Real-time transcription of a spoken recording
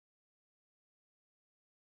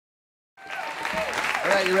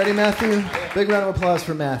right, you ready, Matthew? Big round of applause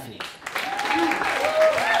for Matthew.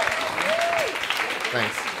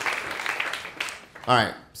 Thanks. All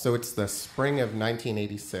right, so it's the spring of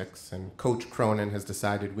 1986, and Coach Cronin has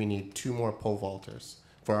decided we need 2 more pole vaulters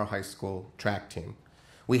for our high school track team.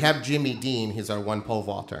 We have Jimmy Dean, he's our one pole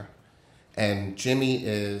vaulter. And Jimmy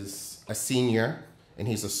is a senior, and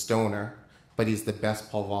he's a stoner, but he's the best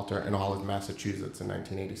pole vaulter in all of Massachusetts in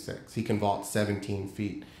 1986. He can vault 17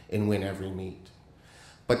 feet and win every meet.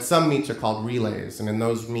 But some meets are called relays, and in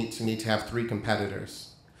those meets you need to have 3 competitors.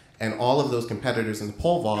 And all of those competitors in the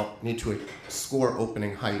pole vault need to score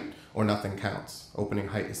opening height or nothing counts. Opening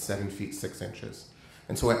height is 7 feet 6 inches.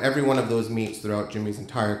 And so at every one of those meets throughout Jimmy's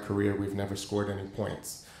entire career, we've never scored any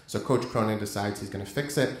points. So Coach Cronin decides he's going to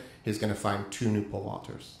fix it. He's going to find 2 new pole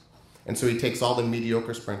vaulters. And so he takes all the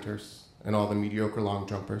mediocre sprinters and all the mediocre long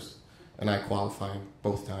jumpers, and I qualify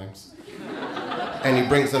both times. And he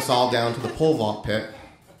brings us all down to the pole vault pit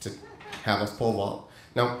to have us pole vault.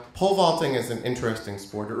 Now, pole vaulting is an interesting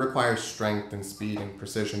sport. It requires strength and speed and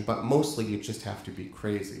precision, but mostly you just have to be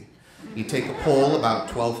crazy. You take a pole about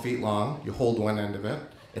 12 feet long, you hold one end of it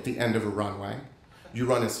at the end of a runway. You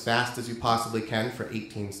run as fast as you possibly can for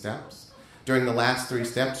 18 steps. During the last 3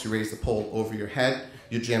 steps, you raise the pole over your head.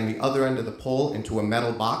 You jam the other end of the pole into a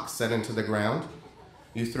metal box set into the ground.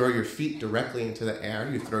 You throw your feet directly into the air.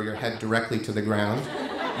 You throw your head directly to the ground.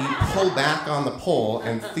 You pull back on the pole,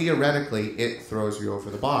 and theoretically, it throws you over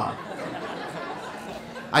the bar.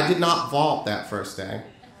 I did not vault that first day.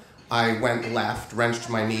 I went left, wrenched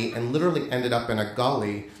my knee, and literally ended up in a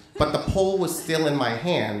gully, but the pole was still in my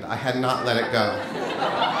hand. I had not let it go.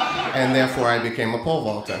 And therefore, I became a pole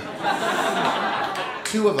vaulter.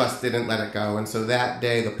 2 of us didn't let it go, and so that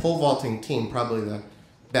day, the pole vaulting team, probably the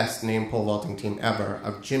best named pole vaulting team ever,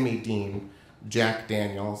 of Jimmy Dean, Jack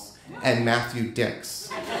Daniels, and Matthew Dix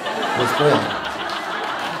was born.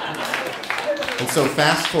 And so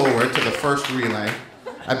fast forward to the first relay.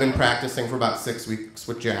 I've been practicing for about 6 weeks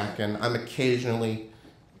with Jack, and I'm occasionally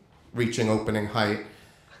reaching opening height.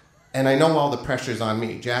 And I know all the pressure's on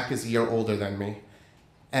me. Jack is a year older than me,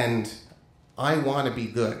 and I want to be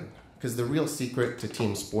good, because the real secret to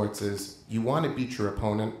team sports is you want to beat your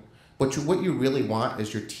opponent, but what you really want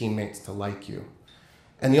is your teammates to like you.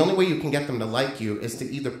 And the only way you can get them to like you is to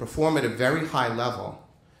either perform at a very high level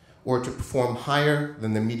or to perform higher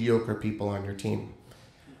than the mediocre people on your team.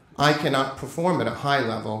 I cannot perform at a high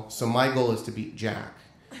level, so my goal is to beat Jack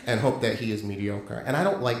and hope that he is mediocre. And I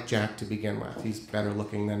don't like Jack to begin with. He's better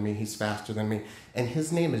looking than me, he's faster than me, and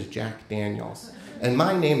his name is Jack Daniels. And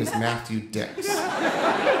my name is Matthew Dix.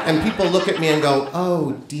 And people look at me and go,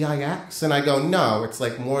 oh, D-I-X? And I go, no, it's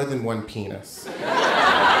like more than one penis.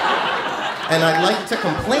 And I'd like to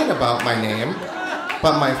complain about my name,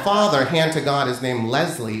 but my father, hand to God, is named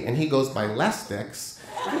Leslie, and he goes by Les Dix.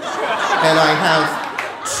 And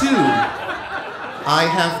I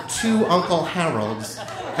have 2 Uncle Harolds,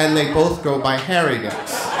 and they both go by Harry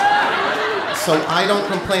Dix. So I don't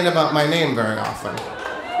complain about my name very often.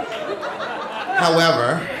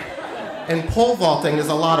 However, in pole vaulting, there's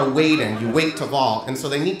a lot of waiting. You wait to vault, and so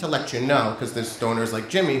they need to let you know, because there's stoners like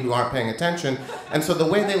Jimmy who aren't paying attention. And so the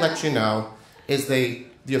way they let you know is the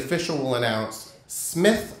official will announce,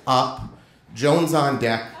 Smith up, Jones on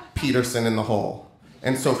deck, Peterson in the hole.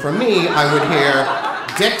 And so for me, I would hear,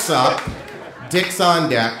 Dix up, Dix on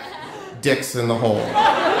deck, Dix in the hole.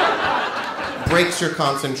 Breaks your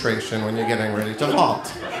concentration when you're getting ready to vault.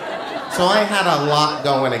 So I had a lot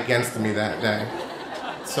going against me that day.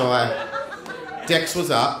 So Dix was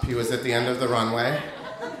up, he was at the end of the runway,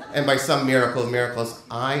 and by some miracle of miracles,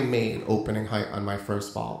 I made opening height on my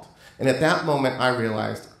first vault. And at that moment, I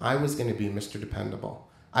realized I was going to be Mr. Dependable.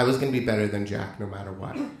 I was going to be better than Jack no matter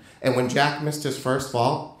what. And when Jack missed his first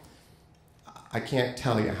vault, I can't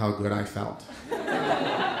tell you how good I felt.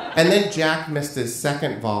 And then Jack missed his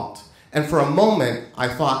second vault. And for a moment, I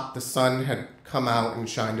thought the sun had come out and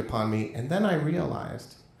shined upon me. And then I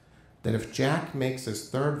realized that if Jack makes his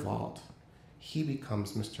third vault, he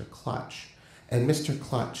becomes Mr. Clutch. And Mr.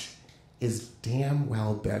 Clutch is damn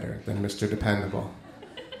well better than Mr. Dependable.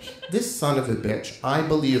 This son of a bitch, I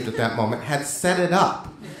believed at that moment, had set it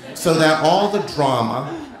up so that all the drama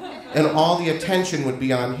and all the attention would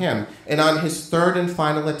be on him. And on his third and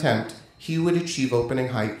final attempt, he would achieve opening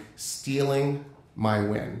height, stealing my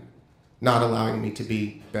win, not allowing me to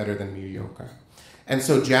be better than mediocre. And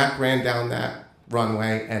so Jack ran down that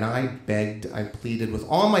runway, and I begged, I pleaded with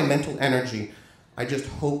all my mental energy. I just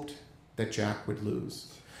hoped that Jack would lose.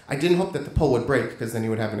 I didn't hope that the pole would break, because then he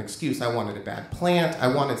would have an excuse. I wanted a bad plant. I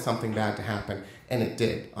wanted something bad to happen. And it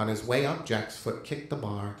did. On his way up, Jack's foot kicked the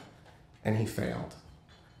bar, and he failed.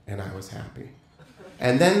 And I was happy.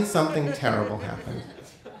 And then something terrible happened.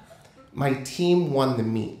 My team won the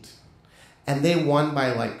meet, and they won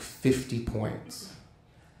by like 50 points.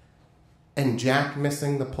 And Jack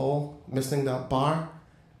missing the pole, missing the bar,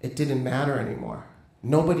 it didn't matter anymore.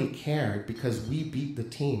 Nobody cared because we beat the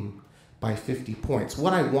team by 50 points.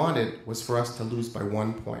 What I wanted was for us to lose by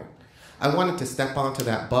 1 point. I wanted to step onto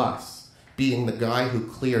that bus, being the guy who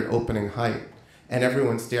cleared opening height, and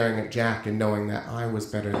everyone staring at Jack and knowing that I was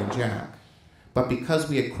better than Jack. But because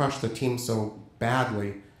we had crushed the team so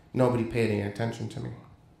badly, nobody paid any attention to me.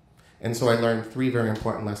 And so I learned 3 very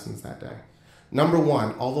important lessons that day. Number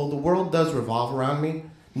 1, although the world does revolve around me,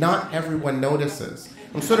 not everyone notices.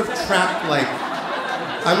 I'm sort of trapped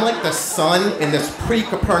I'm like the sun in this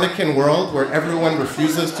pre-Copernican world where everyone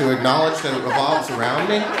refuses to acknowledge that it revolves around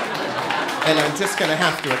me. And I'm just going to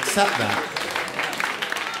have to accept that.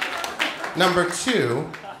 Number 2,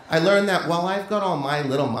 I learned that while I've got all my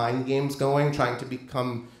little mind games going, trying to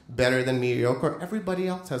become better than mediocre, everybody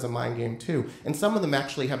else has a mind game too. And some of them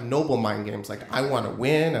actually have noble mind games, like I want to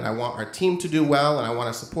win, and I want our team to do well, and I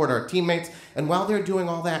want to support our teammates. And while they're doing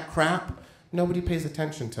all that crap, nobody pays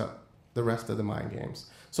attention to the rest of the mind games.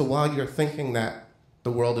 So while you're thinking that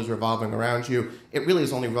the world is revolving around you, it really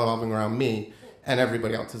is only revolving around me, and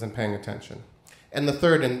everybody else isn't paying attention. And the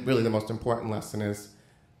third, and really the most important lesson is,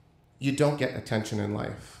 you don't get attention in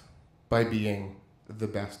life by being the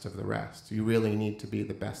best of the rest. You really need to be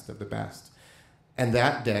the best of the best. And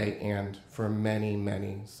that day, and for many,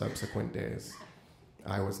 many subsequent days,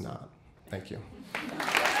 I was not. Thank you.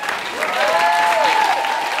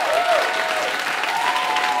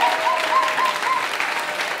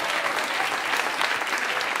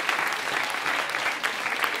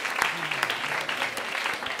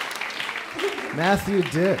 Matthew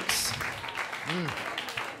Dix.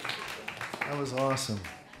 That was awesome.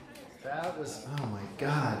 That was, oh my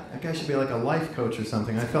God. That guy should be like a life coach or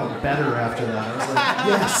something. I felt better after that. I was like,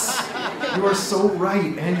 yes, you are so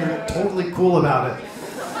right, and you're totally cool about it.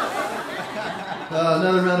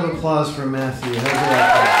 Another round of applause for Matthew. How's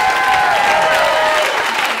that?